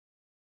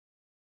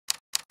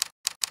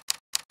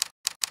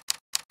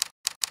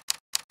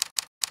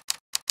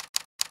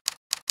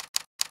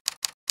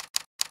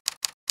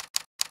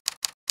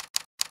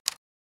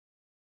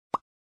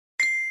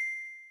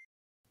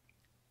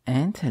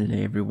And hello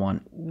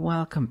everyone,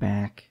 welcome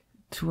back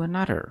to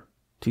another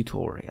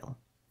tutorial.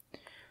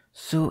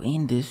 So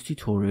in this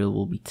tutorial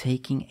we'll be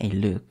taking a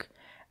look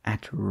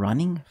at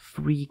running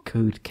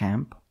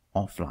freecodecamp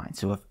offline,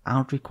 so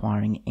without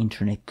requiring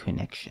internet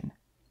connection.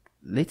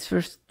 Let's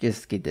first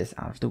just get this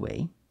out of the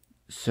way.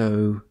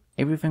 So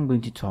everything I'm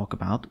going to talk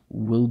about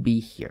will be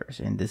here,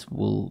 and this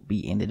will be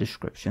in the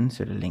description,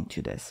 so the link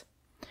to this.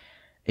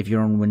 If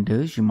you're on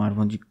Windows, you might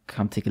want to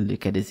come take a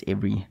look at this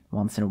every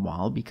once in a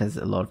while, because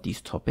a lot of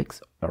these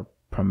topics are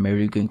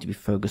primarily going to be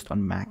focused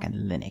on Mac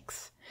and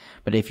Linux.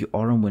 But if you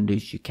are on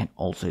Windows, you can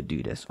also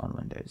do this on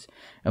Windows.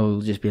 It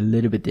will just be a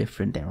little bit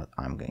different than what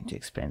I'm going to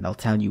explain. I'll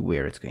tell you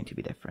where it's going to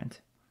be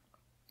different.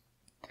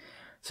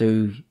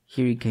 So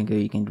here you can go,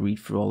 you can read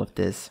through all of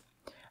this.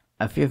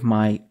 A few of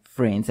my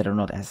friends that are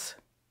not as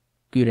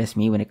good as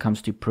me when it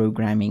comes to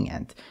programming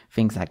and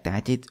things like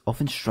that, they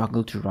often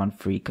struggle to run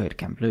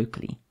freecodecamp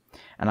locally.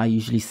 And I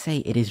usually say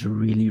it is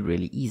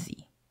really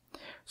easy.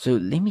 So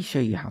let me show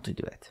you how to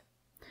do it.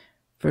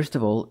 First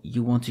of all,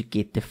 you want to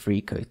get the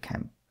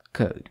freecodecamp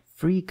code.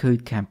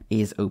 Freecodecamp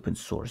is open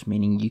source,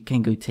 meaning you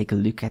can go take a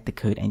look at the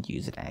code and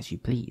use it as you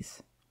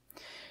please.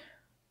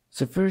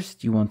 So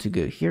first you want to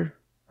go here,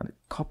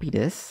 copy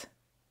this,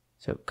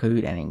 so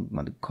code, and then you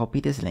want to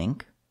copy this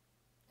link.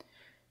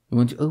 You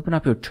want to open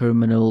up your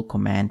terminal,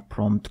 command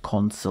prompt,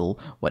 console,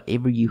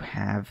 whatever you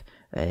have.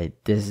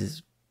 This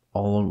is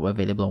all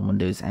available on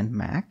Windows and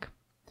Mac,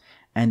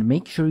 and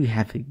make sure you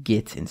have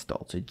Git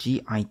installed, so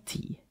Git.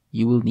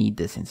 You will need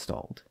this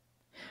installed.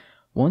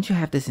 Once you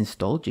have this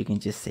installed, you can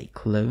just say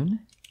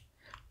clone,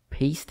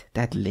 paste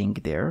that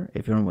link there.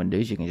 If you're on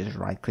Windows, you can just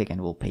right click and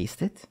we'll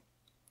paste it,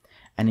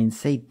 and then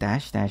say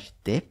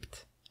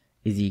 --dept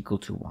is equal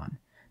to 1.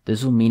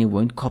 This will mean it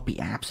won't copy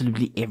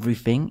absolutely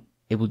everything,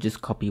 it will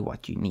just copy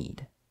what you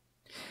need.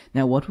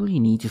 Now what will you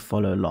need to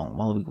follow along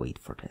while we wait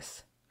for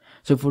this?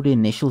 So for the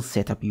initial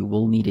setup, you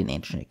will need an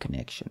internet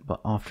connection,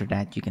 but after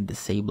that, you can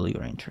disable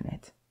your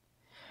internet.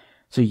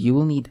 So you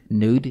will need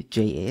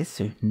Node.js,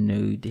 so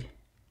Node, you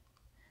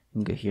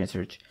can go here and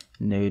search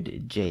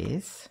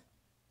Node.js,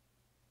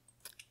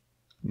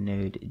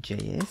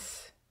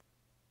 Node.js.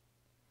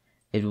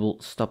 It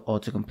will stop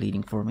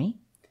auto-completing for me.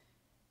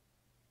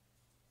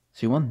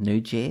 So you want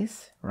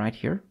Node.js right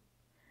here,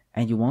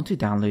 and you want to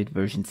download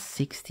version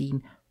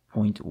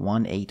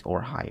 16.18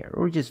 or higher,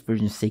 or just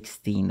version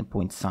 16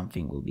 point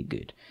something will be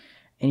good.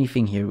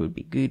 Anything here would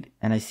be good,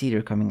 and I see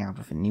they're coming out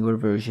with a newer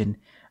version.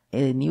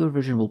 A newer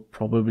version will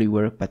probably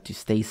work, but to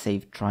stay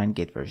safe, try and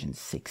get version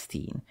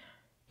 16.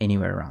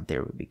 Anywhere around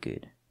there would be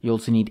good. You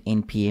also need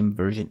npm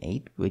version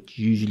 8, which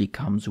usually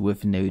comes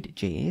with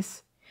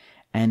Node.js,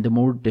 and the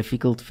more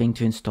difficult thing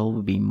to install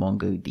would be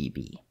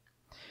MongoDB.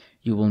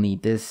 You will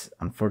need this,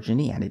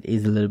 unfortunately, and it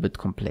is a little bit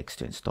complex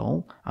to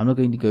install. I'm not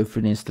going to go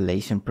through the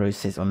installation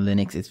process. On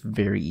Linux it's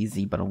very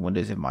easy, but on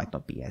Windows it might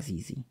not be as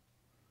easy.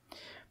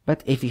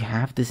 But if you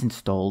have this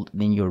installed,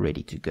 then you're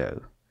ready to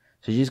go.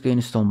 So just go and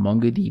install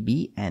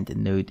MongoDB and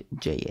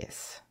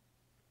Node.js.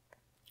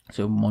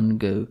 So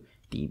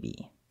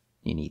MongoDB,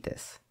 you need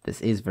this. This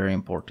is very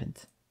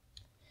important.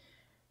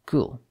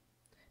 Cool.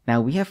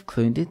 Now we have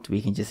cloned it.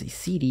 We can just say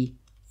cd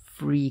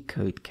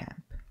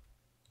freecodecamp.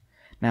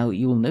 Now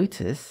you will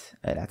notice,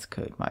 that's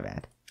code, my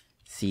bad,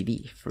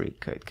 cd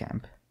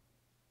freecodecamp.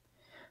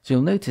 So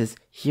you'll notice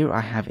here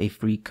I have a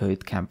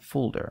freecodecamp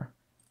folder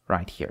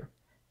right here.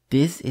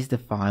 This is the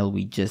file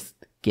we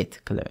just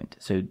git cloned.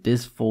 So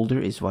this folder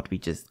is what we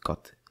just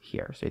got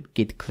here. So it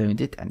git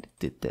cloned it and it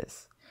did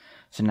this.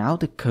 So now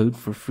the code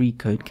for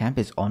freecodecamp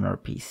is on our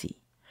PC.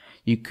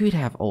 You could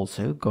have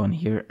also gone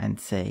here and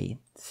said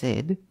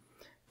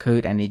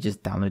code, and it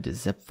just download the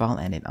zip file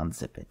and then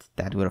unzip it.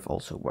 That would have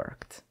also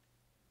worked.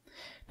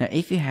 Now,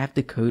 if you have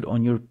the code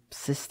on your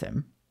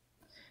system,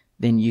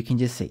 then you can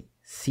just say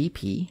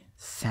cp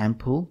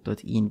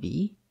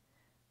sample.env.env.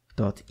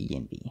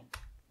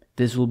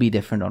 This will be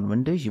different on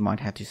Windows. You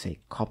might have to say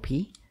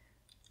copy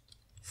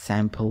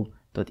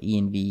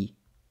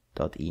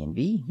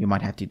sample.env.env. You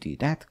might have to do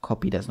that.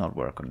 Copy does not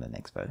work on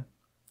Linux though,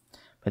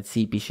 but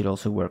cp should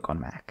also work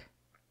on Mac.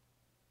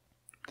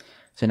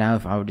 So now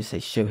if I were to say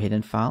show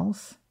hidden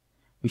files,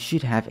 we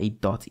should have a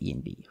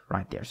 .env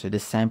right there. So the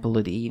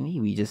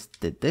sample.env, we just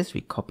did this,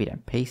 we copied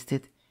and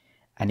pasted,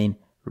 and then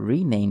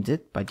renamed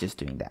it by just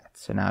doing that.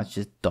 So now it's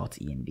just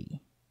 .env.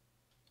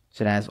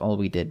 So that's all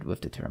we did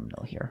with the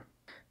terminal here.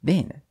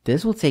 Then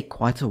this will take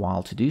quite a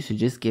while to do, so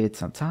just give it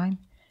some time.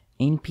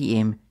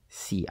 npm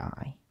ci.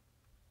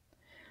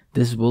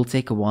 This will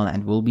take a while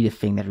and will be the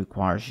thing that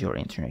requires your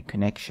internet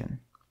connection.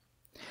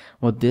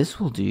 What this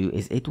will do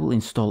is it will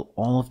install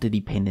all of the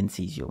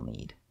dependencies you'll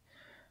need.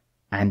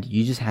 And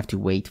you just have to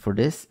wait for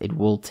this. It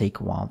will take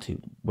a while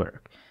to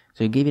work.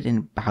 So give it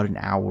in about an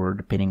hour,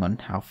 depending on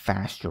how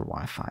fast your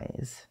Wi-Fi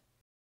is.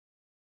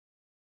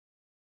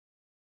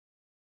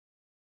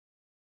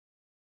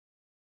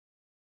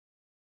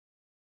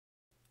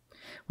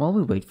 While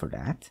we wait for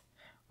that,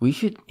 we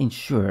should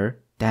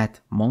ensure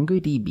that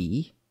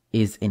MongoDB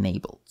is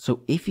enabled.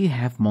 So if you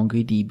have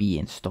MongoDB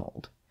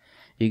installed,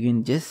 you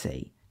can just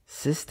say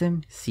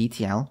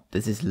systemctl,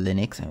 this is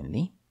Linux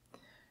only,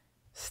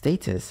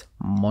 status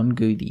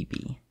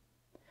MongoDB.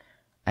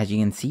 As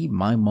you can see,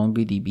 my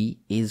MongoDB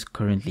is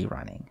currently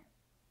running.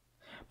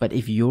 But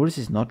if yours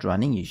is not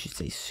running, you should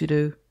say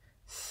sudo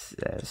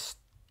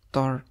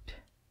sudo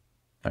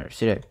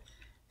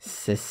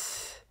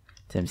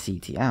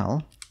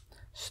systemctl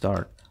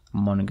start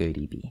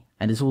MongoDB,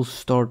 and this will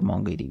start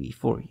MongoDB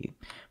for you.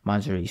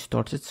 Mine's already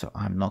started, so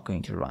I'm not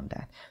going to run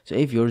that. So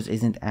if yours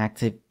isn't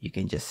active, you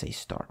can just say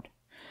start.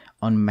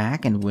 On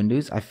Mac and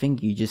Windows, I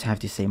think you just have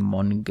to say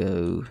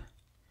MongoD,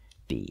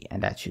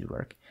 and that should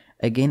work.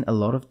 Again, a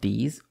lot of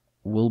these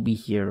will be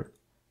here.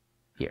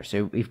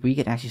 So if we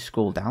can actually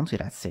scroll down to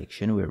that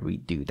section where we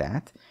do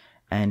that,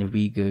 and if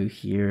we go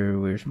here,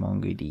 where's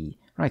MongoD?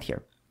 Right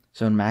here.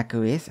 So on Mac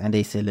OS, and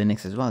they say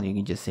Linux as well, you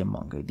can just say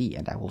MongoD,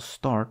 and that will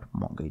start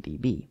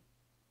MongoDB.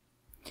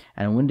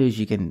 And on Windows,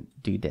 you can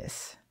do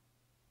this.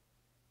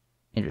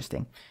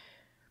 Interesting.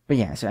 But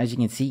yeah, so as you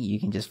can see, you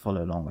can just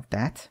follow along with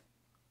that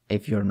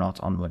if you're not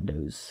on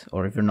Windows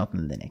or if you're not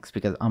on Linux,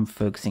 because I'm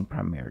focusing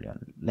primarily on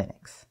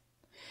Linux.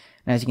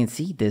 Now, as you can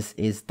see, this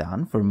is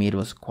done. For me, it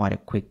was quite a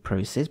quick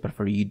process, but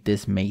for you,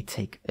 this may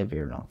take a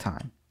very long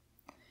time.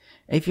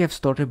 If you have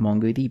started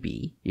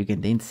MongoDB, you can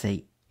then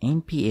say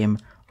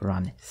npm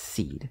run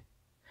seed.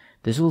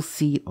 This will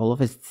seed all of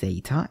its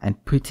data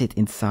and put it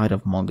inside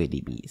of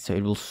MongoDB. So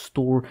it will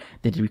store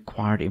the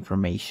required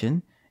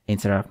information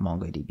inside of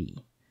MongoDB.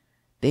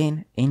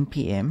 Then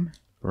npm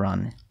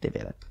run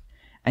develop.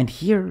 And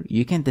here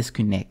you can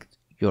disconnect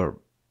your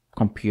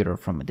computer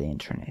from the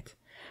internet.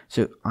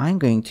 So I'm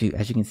going to,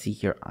 as you can see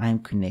here, I'm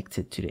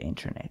connected to the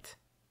internet.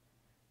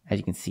 As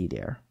you can see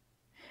there,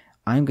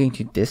 I'm going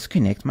to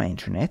disconnect my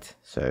internet.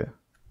 So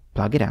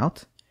plug it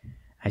out.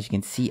 As you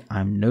can see,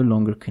 I'm no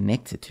longer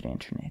connected to the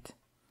internet.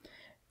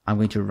 I'm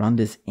going to run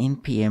this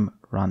npm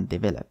run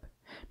develop,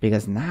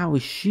 because now we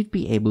should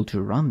be able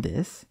to run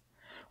this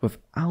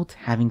without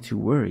having to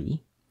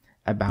worry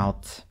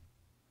about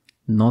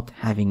not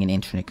having an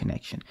internet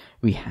connection.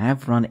 We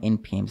have run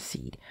npm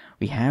seed.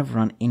 We have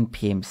run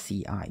npm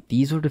ci.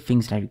 These are the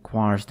things that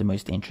requires the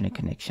most internet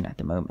connection at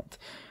the moment.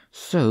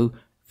 So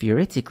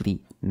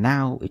theoretically,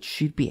 now it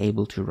should be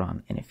able to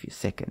run in a few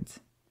seconds.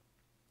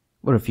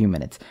 Or a few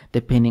minutes,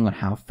 depending on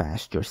how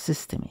fast your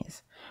system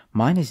is.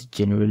 Mine is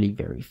generally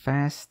very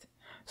fast,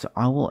 so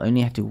I will only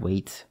have to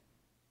wait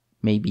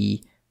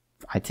maybe,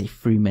 I'd say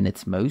 3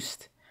 minutes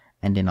most,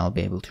 and then I'll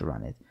be able to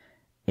run it.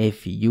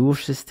 If your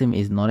system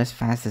is not as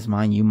fast as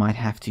mine, you might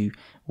have to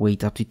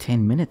wait up to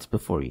 10 minutes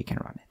before you can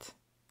run it.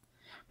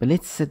 But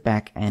let's sit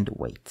back and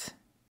wait.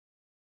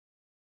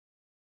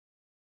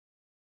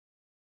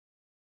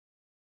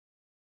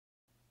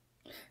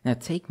 Now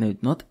take note,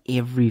 not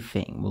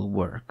everything will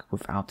work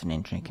without an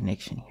internet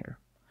connection here.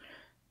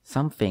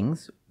 Some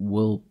things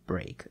will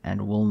break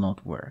and will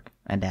not work,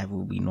 and that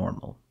will be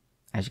normal.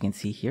 As you can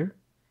see here,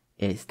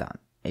 it is done.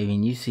 And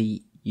when you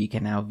see, you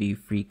can now view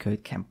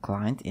freecodecamp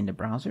client in the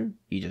browser.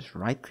 You just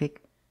right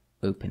click,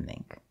 open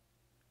link.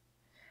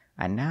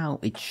 And now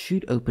it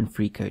should open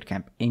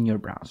freecodecamp in your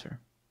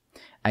browser.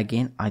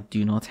 Again, I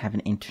do not have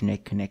an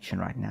internet connection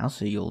right now,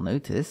 so you'll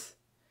notice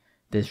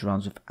this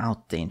runs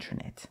without the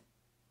internet.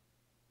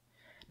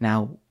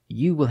 Now,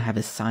 you will have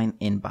a sign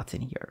in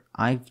button here.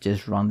 I've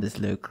just run this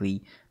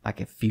locally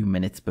like a few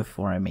minutes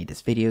before I made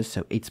this video,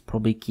 so it's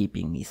probably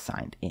keeping me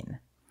signed in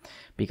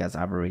because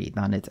I've already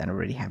done it and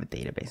already have a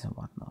database and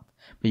whatnot.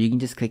 But you can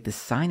just click the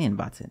sign in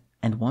button,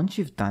 and once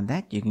you've done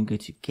that, you can go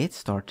to get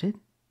started.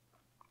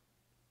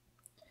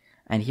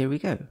 And here we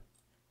go.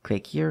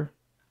 Click here,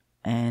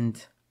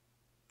 and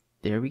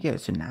there we go.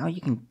 So now you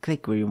can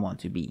click where you want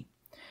to be.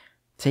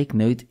 Take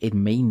note, it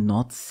may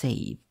not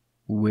save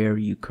where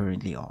you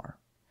currently are.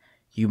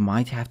 You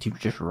might have to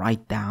just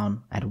write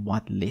down at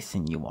what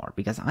lesson you are,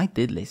 because I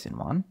did lesson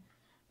 1,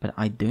 but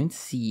I don't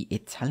see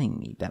it telling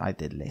me that I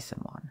did lesson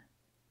 1.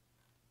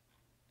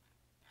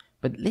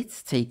 But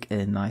let's take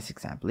a nice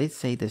example. Let's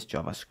say this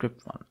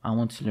JavaScript one. I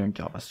want to learn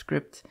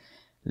JavaScript.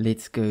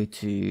 Let's go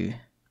to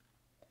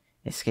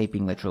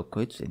escaping literal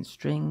quotes and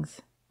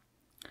strings,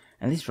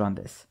 and let's run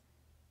this.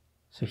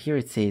 So here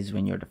it says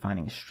when you're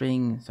defining a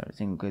string, sorry,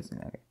 single quotes,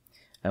 okay.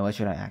 What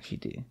should I actually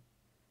do?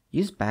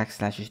 Use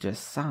backslashes to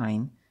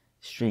assign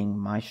string,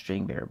 my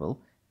string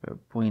variable, where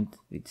point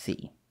with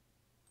C.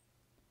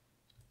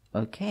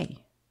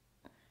 Okay,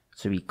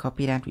 so we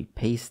copy that, we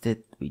paste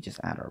it, we just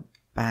add our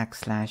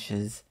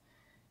backslashes,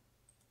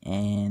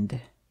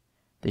 and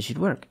this should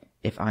work.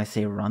 If I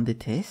say run the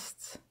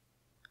tests,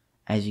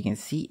 as you can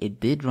see, it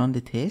did run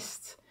the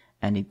tests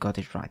and it got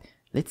it right.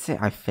 Let's say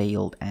I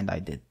failed and I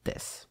did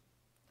this.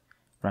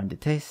 Run the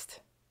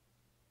test,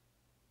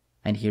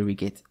 and here we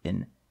get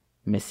an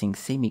missing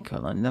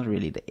semicolon. Not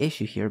really the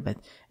issue here, but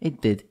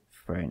it did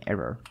throw an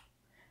error.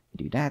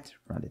 Do that,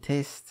 run the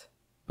test,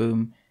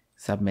 boom,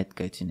 submit,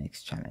 go to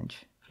next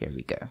challenge. Here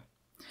we go.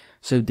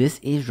 So this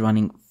is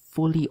running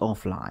fully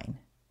offline.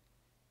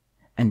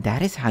 And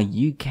that is how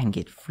you can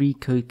get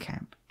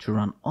freecodecamp to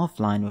run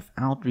offline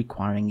without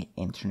requiring an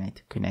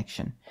internet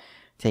connection.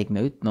 take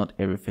note, not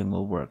everything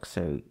will work.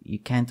 So you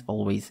can't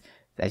always,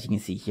 as you can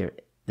see here,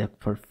 the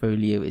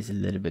portfolio is a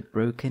little bit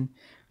broken.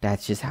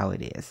 That's just how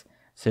it is.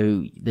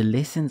 So the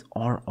lessons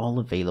are all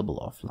available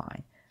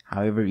offline.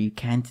 However, you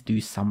can't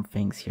do some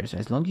things here. So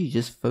as long as you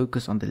just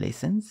focus on the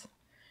lessons,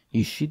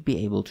 you should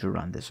be able to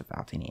run this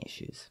without any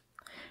issues.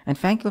 And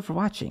thank you for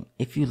watching.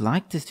 If you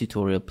liked this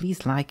tutorial,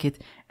 please like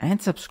it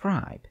and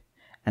subscribe.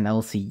 And I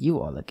will see you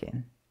all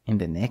again in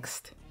the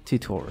next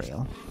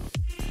tutorial.